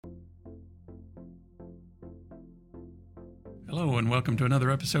Hello and welcome to another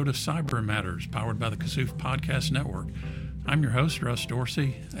episode of Cyber Matters, powered by the Kasuf Podcast Network. I'm your host, Russ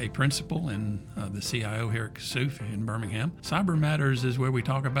Dorsey, a principal and the CIO here at Kasuf in Birmingham. Cyber Matters is where we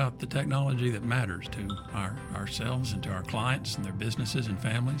talk about the technology that matters to ourselves and to our clients and their businesses and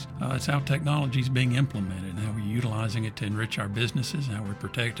families. It's how technology is being implemented and how we're utilizing it to enrich our businesses and how we're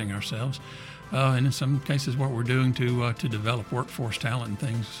protecting ourselves. And in some cases, what we're doing to develop workforce talent and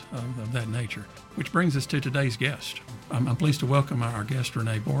things of that nature. Which brings us to today's guest. I'm pleased to welcome our guest,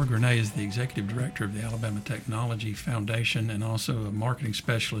 Renee Borg. Renee is the Executive Director of the Alabama Technology Foundation and also a marketing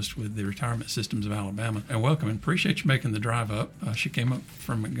specialist with the Retirement Systems of Alabama. And welcome, and appreciate you making the drive up. She came up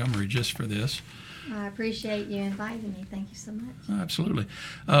from Montgomery just for this. I appreciate you inviting me. Thank you so much. Absolutely.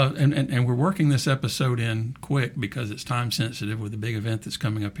 And we're working this episode in quick because it's time sensitive with the big event that's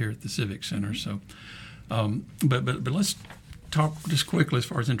coming up here at the Civic Center. So, but let's talk just quickly as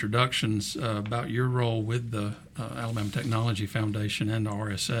far as introductions about your role with the Alabama Technology Foundation and the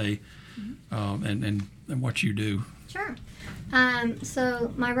RSA, and what you do. Sure.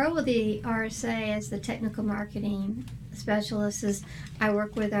 So my role with the RSA as the technical marketing specialist is I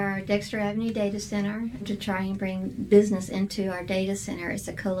work with our Dexter Avenue Data Center to try and bring business into our data center. It's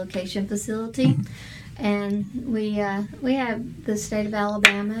a co-location facility. And we have the state of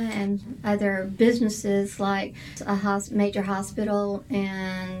Alabama and other businesses like a major hospital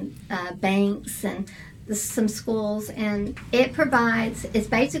and banks and some schools, and it's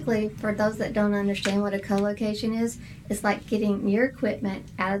basically, for those that don't understand what a co-location is, it's like getting your equipment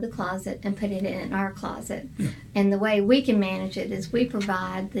out of the closet and putting it in our closet. Yeah. And the way we can manage it is we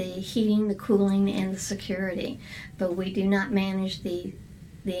provide the heating, the cooling, and the security, but we do not manage the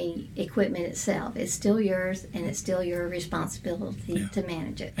equipment itself. It's still yours, and it's still your responsibility to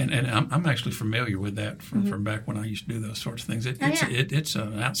manage it. And I'm actually familiar with that from back when I used to do those sorts of things. It's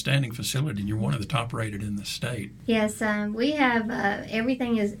an outstanding facility, and you're one of the top rated in the state. Yes, we have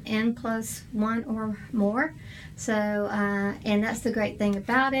everything is N+1 or more. So, and that's the great thing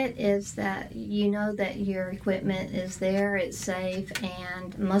about it is that you know that your equipment is there, it's safe,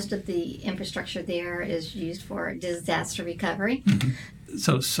 and most of the infrastructure there is used for disaster recovery. Mm-hmm.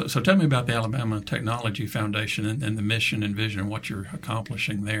 So tell me about the Alabama Technology Foundation and the mission and vision and what you're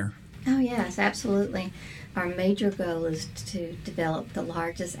accomplishing there. Oh, yes, absolutely. Our major goal is to develop the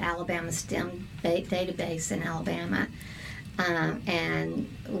largest Alabama STEM database in Alabama.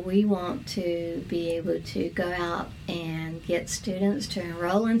 And we want to be able to go out and get students to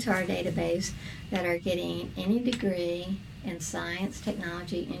enroll into our database that are getting any degree in science,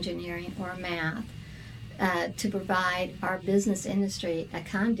 technology, engineering, or math. To provide our business industry a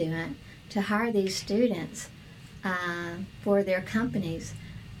conduit to hire these students for their companies.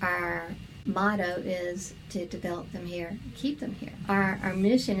 Our motto is to develop them here, keep them here. Our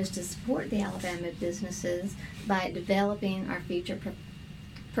mission is to support the Alabama businesses by developing our future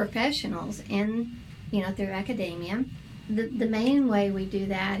professionals through academia. The main way we do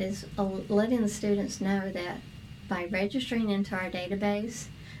that is letting the students know that by registering into our database,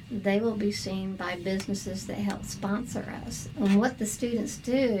 they will be seen by businesses that help sponsor us. And what the students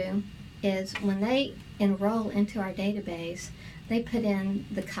do is when they enroll into our database, they put in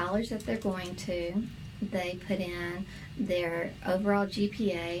the college that they're going to, they put in their overall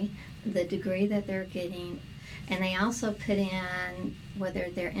GPA, the degree that they're getting, and they also put in whether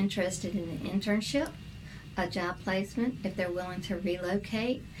they're interested in an internship, a job placement, if they're willing to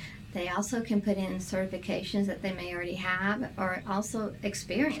relocate. They also can put in certifications that they may already have or also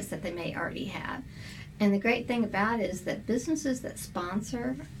experience that they may already have. And the great thing about it is that businesses that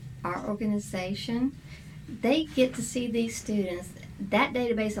sponsor our organization, they get to see these students. That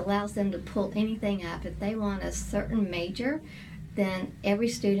database allows them to pull anything up. If they want a certain major, then every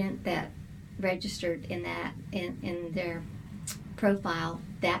student that registered in that in their profile,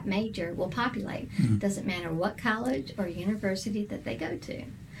 that major will populate. Mm-hmm. Doesn't matter what college or university that they go to.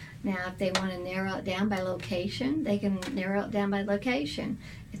 Now, if they want to narrow it down by location, they can narrow it down by location.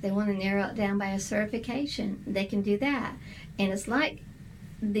 If they want to narrow it down by a certification, they can do that. And it's like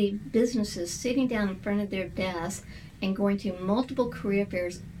the businesses sitting down in front of their desk and going to multiple career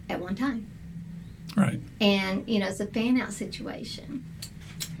fairs at one time. Right. And, it's a fan-out situation.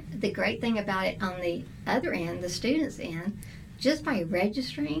 The great thing about it on the other end, the students' end, just by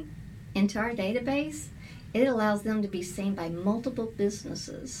registering into our database, it allows them to be seen by multiple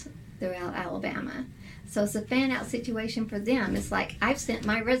businesses throughout Alabama. So it's a fan-out situation for them. It's like I've sent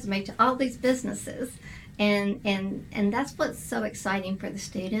my resume to all these businesses, and that's what's so exciting for the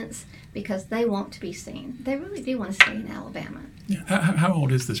students because they want to be seen. They really do want to stay in Alabama. Yeah. How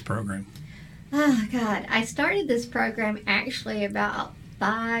old is this program? Oh, God. I started this program actually about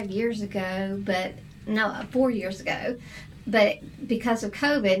 5 years ago, but no, 4 years ago. But because of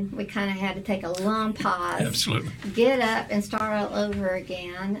COVID, we kind of had to take a long pause, Absolutely. get up and start all over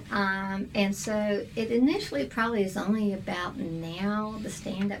again. And so it initially probably is only about now. The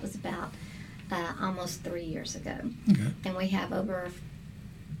stand-up was about almost 3 years ago. Okay. And we have over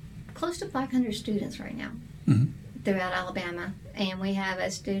close to 500 students right now throughout Alabama. And we have a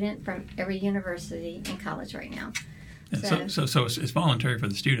student from every university and college right now. And so it's voluntary for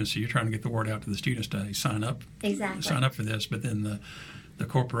the students. So you're trying to get the word out to the students to sign up for this. But then the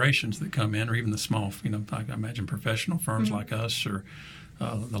corporations that come in, or even the small, I imagine professional firms like us, or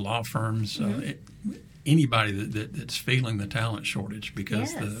the law firms, anybody that's feeling the talent shortage,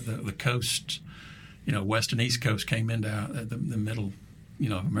 because the coast, West and East Coast came into the middle,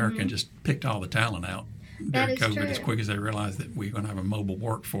 America and just picked all the talent out during COVID as quick as they realized that we're going to have a mobile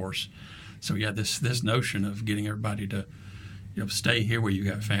workforce. So this notion of getting everybody to, stay here where you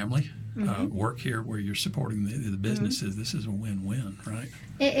got family, work here where you're supporting the businesses. This is a win-win, right?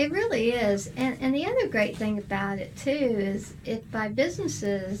 It really is. And the other great thing about it too is if by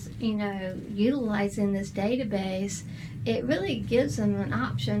businesses, utilizing this database, it really gives them an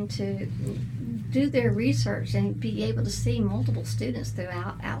option to do their research and be able to see multiple students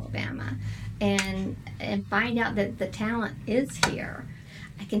throughout Alabama and find out that the talent is here.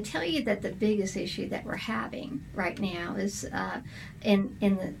 I can tell you that the biggest issue that we're having right now is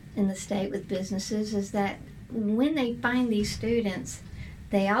in the state with businesses is that when they find these students,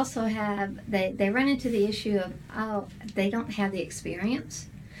 they also they run into the issue of, they don't have the experience.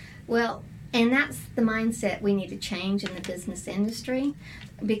 Well, and that's the mindset we need to change in the business industry,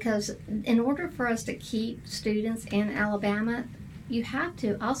 because in order for us to keep students in Alabama, you have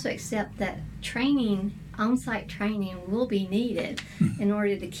to also accept that on-site training will be needed in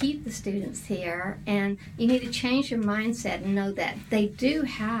order to keep the students here. And you need to change your mindset and know that they do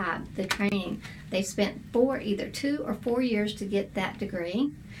have the training. They spent either 2 or 4 years to get that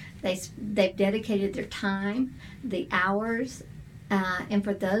degree. They've dedicated their time, the hours, and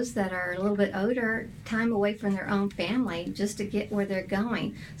for those that are a little bit older, time away from their own family just to get where they're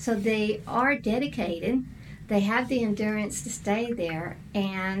going. So they are dedicated. They have the endurance to stay there,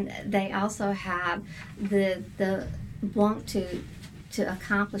 and they also have the want to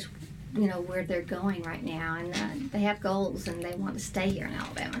accomplish, where they're going right now, and they have goals and they want to stay here in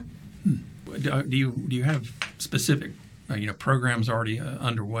Alabama. Do you have specific programs already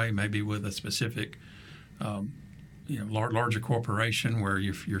underway, maybe with a specific larger corporation where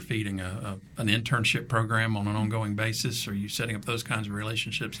you're feeding an internship program on an ongoing basis? Are you setting up those kinds of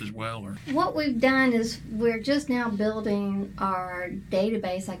relationships as well? Or what we've done is we're just now building our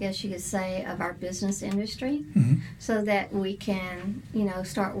database, I guess you could say, of our business industry, so that we can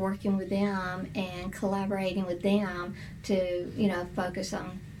start working with them and collaborating with them to focus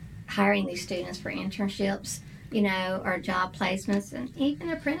on hiring these students for internships, or job placements and even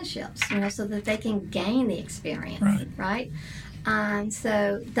apprenticeships, so that they can gain the experience, right?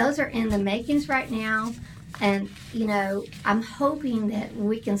 So those are in the makings right now, and, I'm hoping that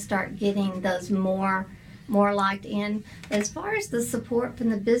we can start getting those more locked in. As far as the support from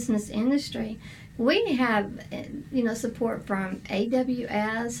the business industry, we have, support from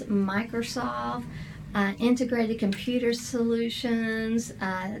AWS, Microsoft, Integrated Computer Solutions,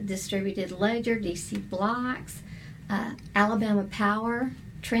 Distributed Ledger, DC Blocks, Alabama Power,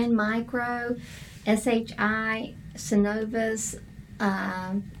 Trend Micro, SHI, Synovus,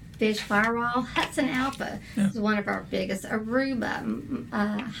 Fish Firewall, Hudson Alpha is one of our biggest,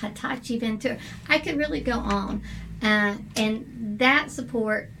 Aruba, Hitachi Ventura. I could really go on. And that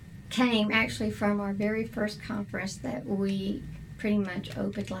support came actually from our very first conference that we pretty much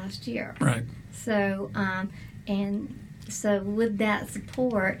opened last year. Right. So, so with that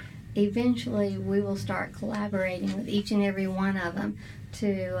support, eventually we will start collaborating with each and every one of them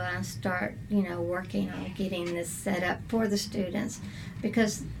to start, working on getting this set up for the students,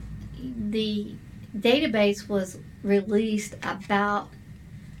 because the database was released about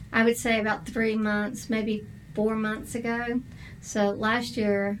 3 months, maybe 4 months ago. So last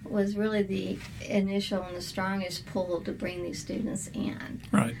year was really the initial and the strongest pull to bring these students in.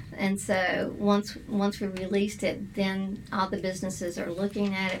 Right. And so once we released it, then all the businesses are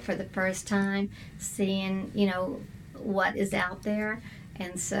looking at it for the first time, seeing, what is out there.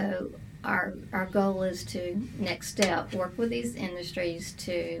 And so our goal is to, next step, work with these industries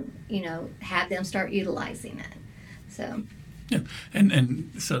to, have them start utilizing it. So. Yeah.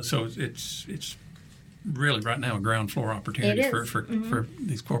 And so it's really right now a ground floor opportunity for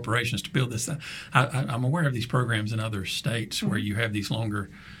these corporations to build this. I'm aware of these programs in other states where you have these longer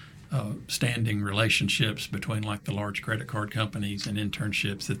standing relationships between like the large credit card companies and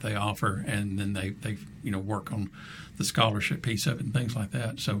internships that they offer, and then they work on the scholarship piece of it and things like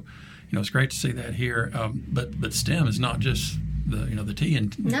that. So, it's great to see that here. But STEM is not just the T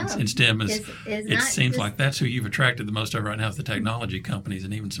in STEM is it seems like that's who you've attracted the most of right now is the technology companies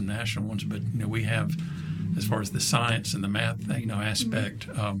and even some national ones. But we have, as far as the science and the math aspect.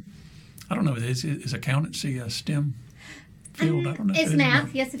 I don't know. Is accountancy a STEM field? I don't know. It's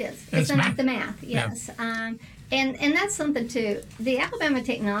math. Yes, it is. It's math. The math. Yes. Yeah. And that's something too. The Alabama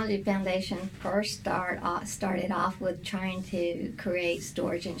Technology Foundation first started off with trying to create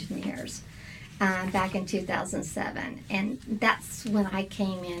storage engineers back in 2007, and that's when I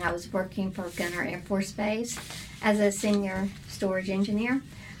came in. I was working for Gunner Air Force Base as a senior storage engineer,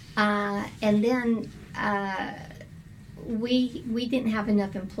 and then. We didn't have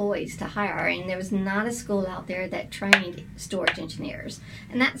enough employees to hire, and there was not a school out there that trained storage engineers.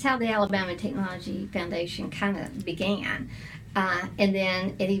 And that's how the Alabama Technology Foundation kind of began. And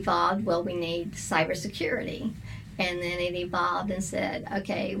then it evolved, well, we need cybersecurity. And then it evolved and said,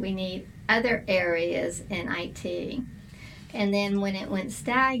 okay, we need other areas in IT. And then when it went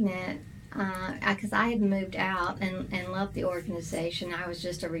stagnant, because I had moved out and left the organization. I was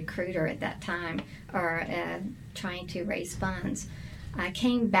just a recruiter at that time, or trying to raise funds. I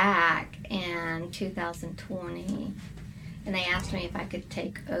came back in 2020, and they asked me if I could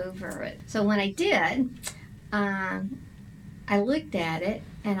take over it. So when I did, I looked at it,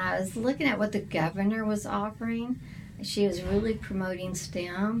 and I was looking at what the governor was offering. She was really promoting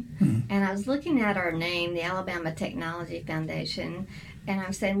STEM, and I was looking at our name, the Alabama Technology Foundation, and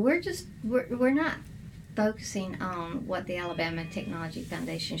I'm saying we're not focusing on what the Alabama Technology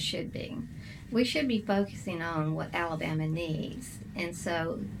Foundation should be. We should be focusing on what Alabama needs. And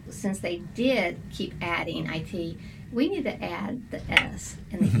so since they did keep adding IT, we need to add the S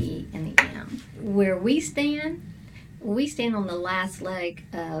and the E and the M. Where we stand on the last leg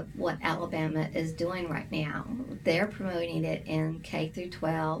of what Alabama is doing right now. They're promoting it in K through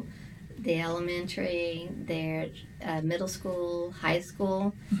 12, the elementary, their middle school, high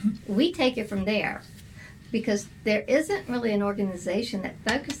school. We take it from there because there isn't really an organization that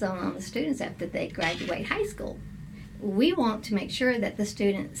focuses on the students after they graduate high school. We want to make sure that the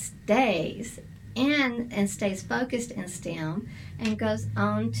student stays in and stays focused in STEM and goes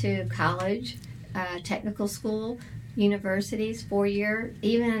on to college, technical school, universities, 4-year,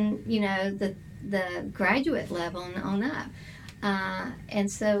 even the graduate level and on up. And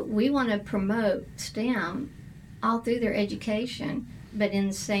so we want to promote STEM all through their education, but in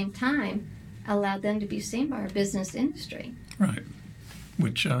the same time allow them to be seen by our business industry. Right.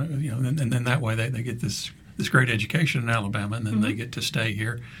 Which and then that way they get this great education in Alabama, and then they get to stay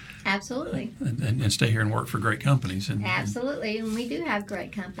here. Absolutely. And stay here and work for great companies. Absolutely. And we do have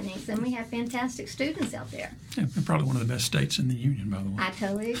great companies, and we have fantastic students out there. Yeah, and probably one of the best states in the union, by the way. I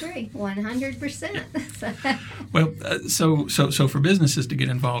totally agree, 100%. Well, so for businesses to get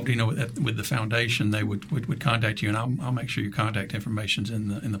involved, with the foundation, they would contact you, and I'll make sure your contact information's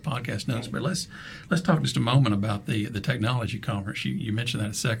in the podcast notes. But let's talk just a moment about the technology conference. You mentioned that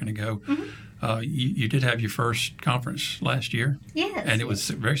a second ago. You did have your first conference last year. Yes. And it was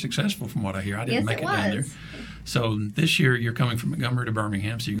very successful from what I hear. I didn't make it down there. So this year you're coming from Montgomery to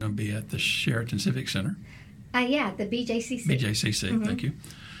Birmingham, so you're going to be at the Sheraton Civic Center. Yeah, the BJCC. BJCC, thank you.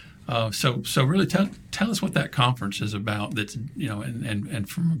 So really tell us what that conference is about. That's and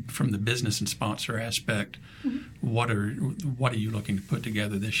from the business and sponsor aspect, what are you looking to put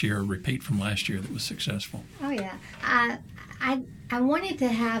together this year, or repeat from last year that was successful? Oh yeah, I wanted to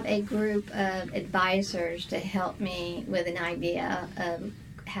have a group of advisors to help me with an idea of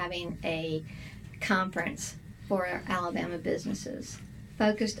having a conference for our Alabama businesses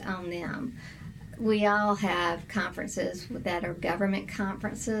focused on them. We all have conferences that are government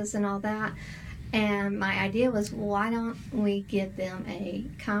conferences and all that. And my idea was, why don't we give them a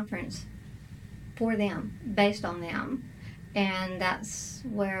conference for them, based on them? And that's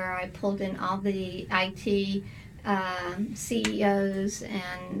where I pulled in all the IT CEOs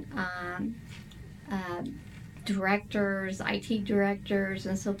and directors, IT directors,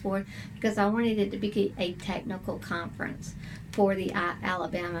 and so forth, because I wanted it to be a technical conference for the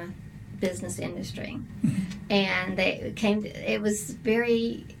Alabama business industry. And they came. It was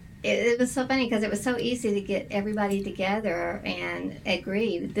so funny because it was so easy to get everybody together and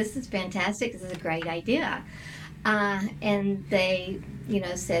agree. This is fantastic. This is a great idea. And they,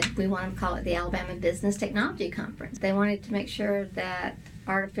 said we want to call it the Alabama Business Technology Conference. They wanted to make sure that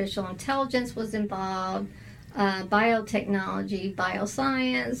artificial intelligence was involved, biotechnology,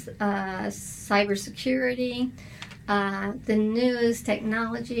 bioscience, cybersecurity, the newest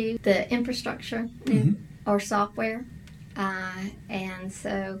technology, the infrastructure or software. And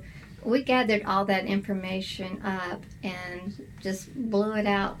so we gathered all that information up and just blew it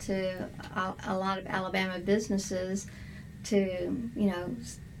out to a lot of Alabama businesses to,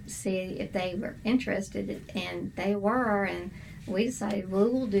 see if they were interested. And they were, and we decided we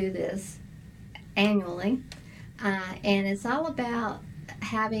will do this annually. And it's all about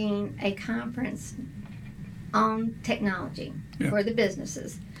having a conference on technology for the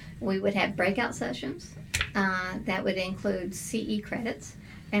businesses. We would have breakout sessions that would include CE credits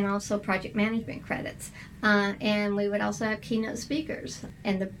and also project management credits. And we would also have keynote speakers.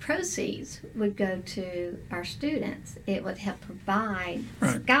 And the proceeds would go to our students. It would help provide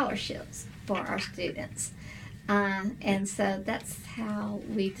scholarships for our students. And so that's how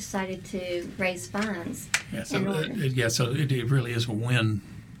we decided to raise funds. So it really is a win.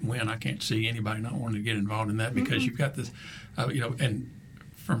 I can't see anybody not wanting to get involved in that because you've got this, and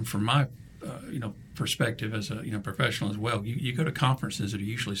from my, perspective as a professional as well, you go to conferences that are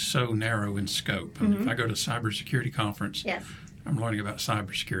usually so narrow in scope. I mean, if I go to a cybersecurity conference, I'm learning about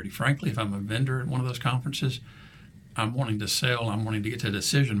cybersecurity. Frankly, if I'm a vendor at one of those conferences, I'm wanting to sell. I'm wanting to get to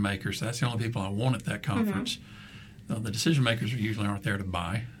decision makers. That's the only people I want at that conference. The decision makers usually aren't there to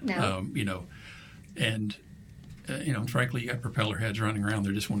buy. No. And frankly, you got propeller heads running around.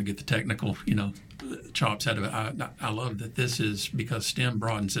 They just want to get the technical, chops out of it. I love that this is because STEM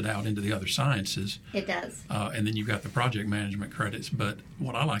broadens it out into the other sciences. It does. And then you've got the project management credits. But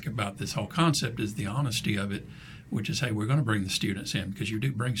what I like about this whole concept is the honesty of it, which is, hey, we're going to bring the students in because you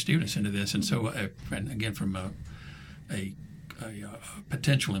do bring students into this. And so, and again, from a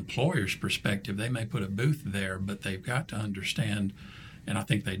potential employer's perspective, they may put a booth there, but they've got to understand, and I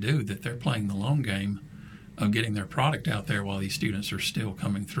think they do, that they're playing the long game of getting their product out there while these students are still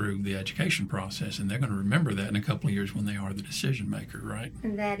coming through the education process, and they're going to remember that in a couple of years when they are the decision maker, right?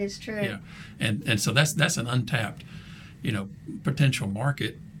 And that is true. Yeah, and so that's an untapped, potential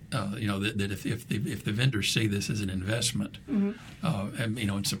market. That if the vendors see this as an investment, and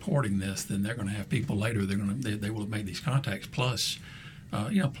in supporting this, then they're going to have people later. They will have made these contacts. Plus,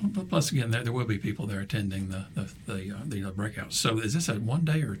 plus again, there will be people there attending the breakouts. So is this a 1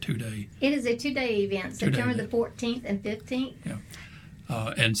 day or a 2 day? It is a 2-day event, September the 14th and 15th. Yeah,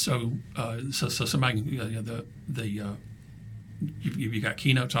 and so somebody you got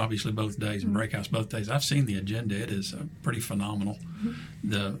keynotes obviously both days and breakouts both days. I've seen the agenda; it is pretty phenomenal.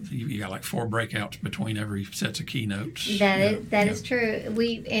 You got like 4 breakouts between every sets of keynotes. That is true.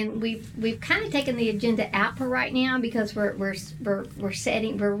 We've kind of taken the agenda out for right now because we're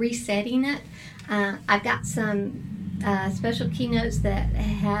resetting it. I've got some special keynotes that I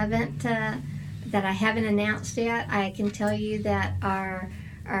haven't announced yet. I can tell you that our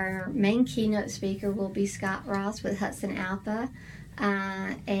main keynote speaker will be Scott Ross with Hudson Alpha,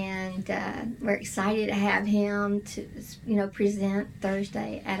 and we're excited to have him to present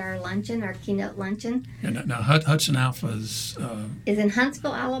Thursday at our luncheon, our keynote luncheon. And now Hudson Alpha is in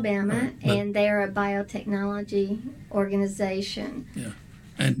Huntsville, Alabama, and they are a biotechnology organization. Yeah.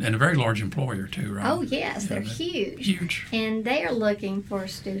 And a very large employer too, right? Oh yes, they're huge. Huge. And they are looking for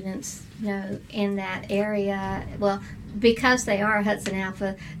students, in that area. Well, because they are Hudson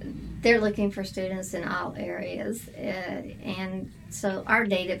Alpha, they're looking for students in all areas, and so our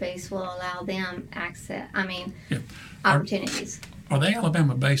database will allow them opportunities. Are they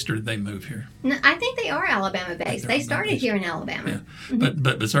Alabama based or did they move here? No, I think they are Alabama based. They started here in Alabama. Yeah,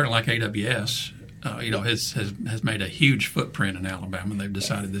 but certainly like AWS. Has made a huge footprint in Alabama. They've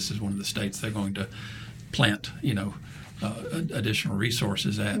decided this is one of the states they're going to plant, additional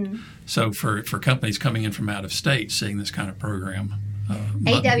resources at. So for companies coming in from out of state, seeing this kind of program.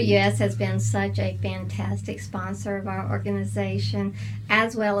 AWS has been such a fantastic sponsor of our organization,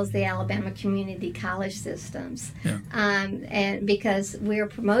 as well as the Alabama Community College Systems. Yeah. And because we're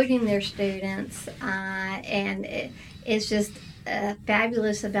promoting their students, and it's just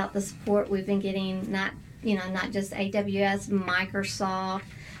fabulous about the support we've been getting, not just AWS, Microsoft,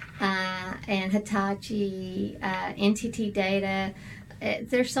 and Hitachi, NTT Data.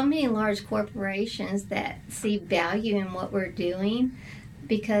 There's so many large corporations that see value in what we're doing,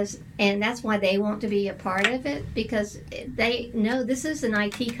 and that's why they want to be a part of it, because they know this is an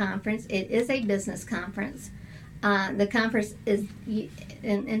IT conference. It is a business conference. The conference is,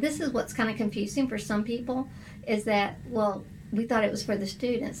 and this is what's kind of confusing for some people, is that, well, we thought it was for the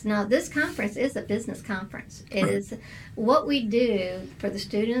students. No, this conference is a business conference. It is what we do for the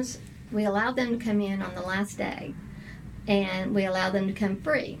students. We allow them to come in on the last day, and we allow them to come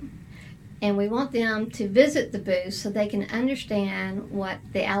free. And we want them to visit the booth so they can understand what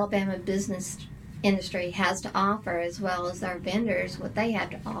the Alabama business industry has to offer, as well as our vendors, what they have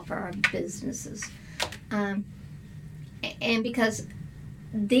to offer our businesses. And because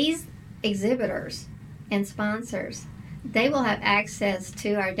these exhibitors and sponsors, they will have access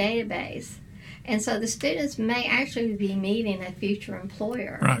to our database. And so the students may actually be meeting a future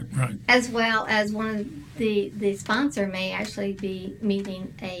employer. Right. As well as one of the sponsor may actually be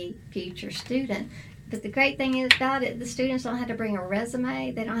meeting a future student. But the great thing is about it, the students don't have to bring a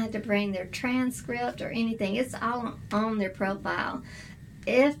resume. They don't have to bring their transcript or anything. It's all on their profile.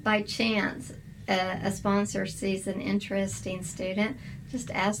 If by chance a sponsor sees an interesting student, just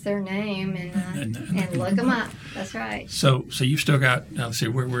ask their name and look them up. That's right. So you've still got, let's see,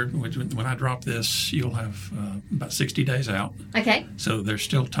 when I drop this, you'll have about 60 days out. Okay. So there's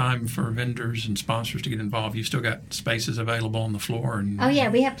still time for vendors and sponsors to get involved. You've still got spaces available on the floor. Oh, yeah.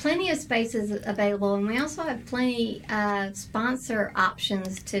 We have plenty of spaces available, and we also have plenty of sponsor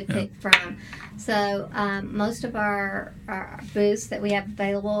options to pick from. So most of our booths that we have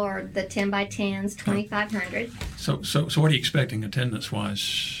available are the 10 by 10s, 2,500. So what are you expecting attendance-wise?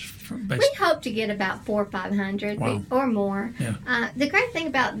 We hope to get about 400 or 500 or more. Yeah. The great thing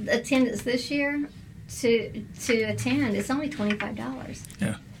about attendance this year, to attend, it's only $25.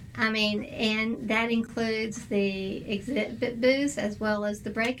 Yeah. I mean, and that includes the exhibit booths as well as the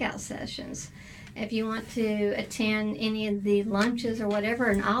breakout sessions. If you want to attend any of the lunches or whatever,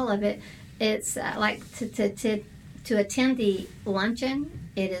 and all of it, it's like to attend the luncheon,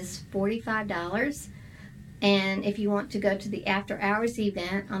 it is $45. And if you want to go to the after hours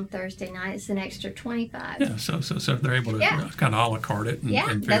event on Thursday night, it's an extra $25. Yeah, so they're able to kind of a la carte it.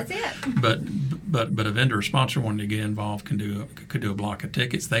 And that's it. But a vendor or sponsor wanting to get involved could do a block of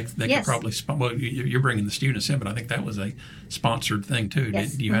tickets. They could probably well, you're bringing the students in, but I think that was a sponsored thing too.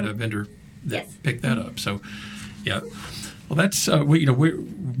 Yes. You had a vendor that picked that up. So yeah. Well, that's we're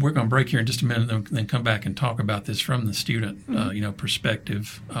going to break here in just a minute, and then come back and talk about this from the student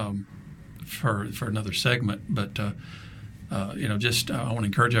perspective. For another segment, but I want to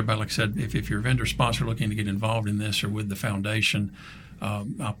encourage everybody. Like I said, if you're a vendor sponsor looking to get involved in this or with the foundation,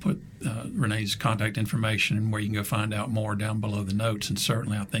 I'll put Renee's contact information and where you can go find out more down below the notes. And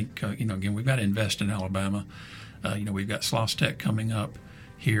certainly, I think again, we've got to invest in Alabama. We've got SLOSS Tech coming up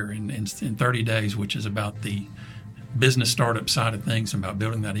here in 30 days, which is about the business startup side of things and about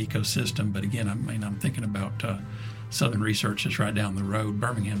building that ecosystem. But again, I'm thinking about Southern Research is right down the road.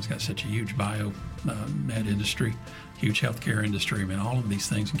 Birmingham's got such a huge med industry, huge healthcare industry. I mean, all of these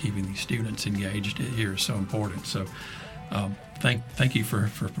things and keeping these students engaged here is so important. So thank you for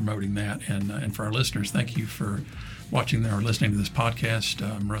promoting that. And for our listeners, thank you for watching or listening to this podcast.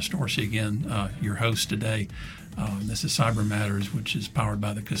 I'm Russ Dorsey again, your host today. This is Cyber Matters, which is powered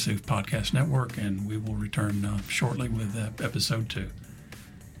by the KSUF Podcast Network, and we will return shortly with episode 2.